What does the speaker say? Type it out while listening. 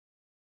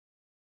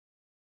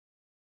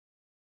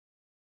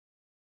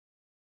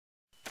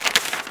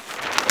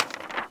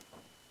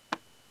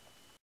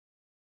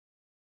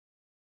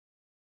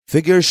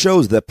Figure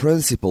shows the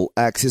principal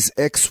axis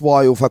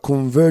XY of a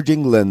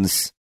converging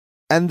lens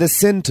and the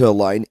center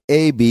line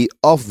AB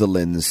of the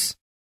lens.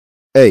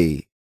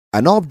 A.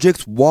 An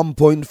object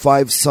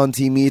 1.5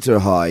 centimeter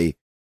high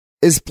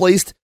is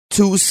placed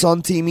 2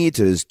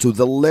 centimeters to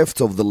the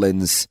left of the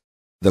lens.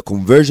 The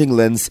converging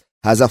lens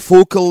has a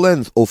focal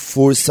length of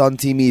 4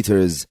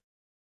 centimeters.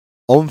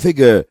 On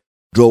figure,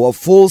 draw a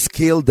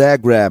full-scale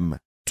diagram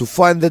to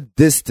find the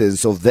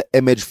distance of the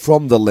image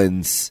from the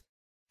lens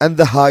and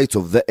the height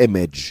of the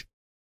image.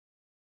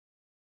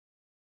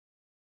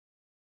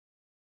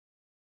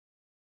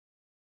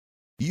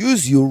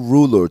 Use your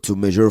ruler to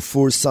measure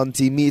 4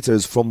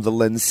 centimeters from the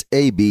lens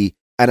AB,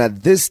 and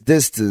at this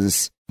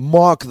distance,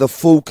 mark the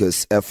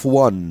focus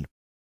F1.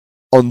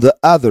 On the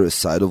other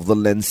side of the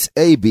lens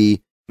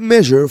AB,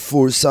 measure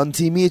 4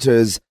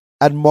 centimeters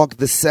and mark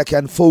the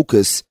second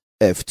focus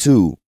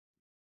F2.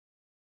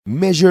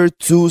 Measure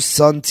 2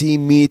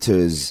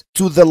 centimeters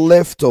to the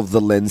left of the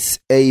lens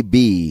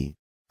AB,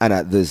 and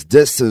at this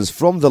distance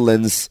from the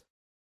lens,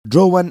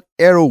 draw an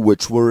arrow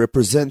which will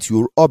represent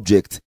your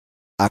object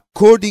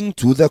according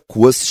to the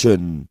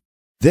question.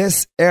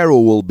 This arrow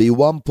will be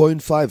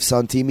 1.5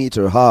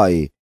 centimeter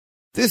high.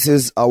 This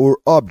is our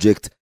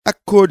object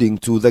according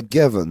to the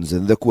givens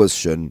in the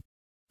question.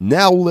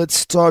 Now let's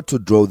start to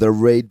draw the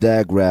ray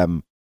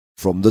diagram.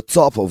 From the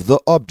top of the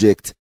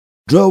object,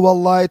 draw a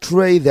light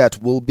ray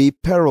that will be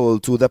parallel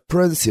to the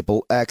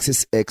principal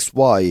axis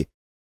XY.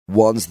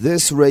 Once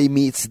this ray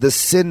meets the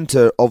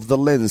center of the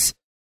lens,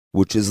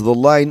 which is the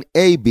line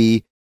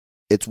AB,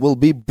 it will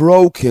be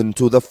broken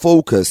to the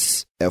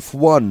focus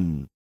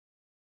F1.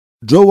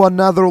 Draw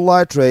another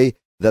light ray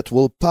that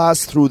will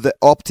pass through the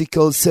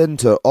optical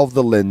center of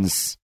the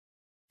lens.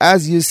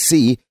 As you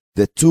see,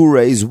 the two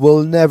rays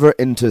will never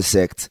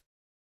intersect.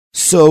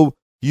 So,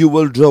 you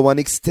will draw an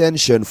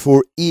extension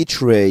for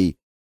each ray.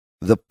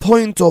 The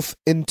point of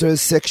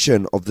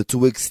intersection of the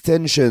two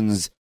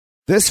extensions,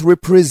 this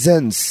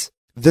represents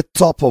the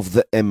top of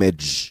the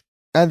image,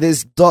 and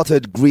this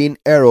dotted green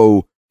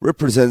arrow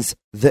represents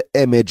the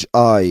image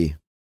I.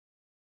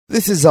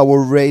 This is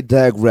our ray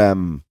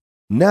diagram.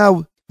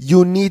 Now,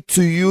 you need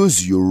to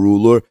use your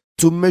ruler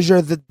to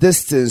measure the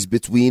distance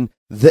between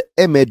the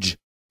image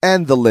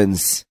and the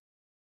lens.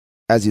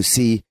 As you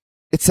see,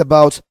 it's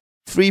about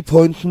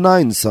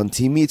 3.9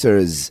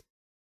 centimeters,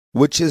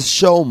 which is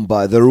shown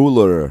by the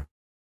ruler.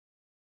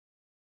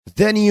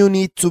 Then you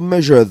need to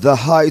measure the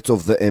height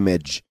of the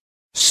image.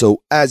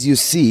 So as you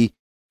see,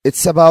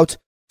 it's about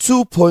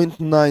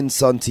 2.9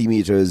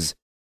 centimeters.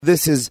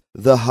 This is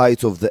the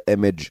height of the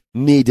image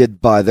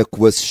needed by the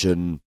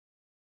question.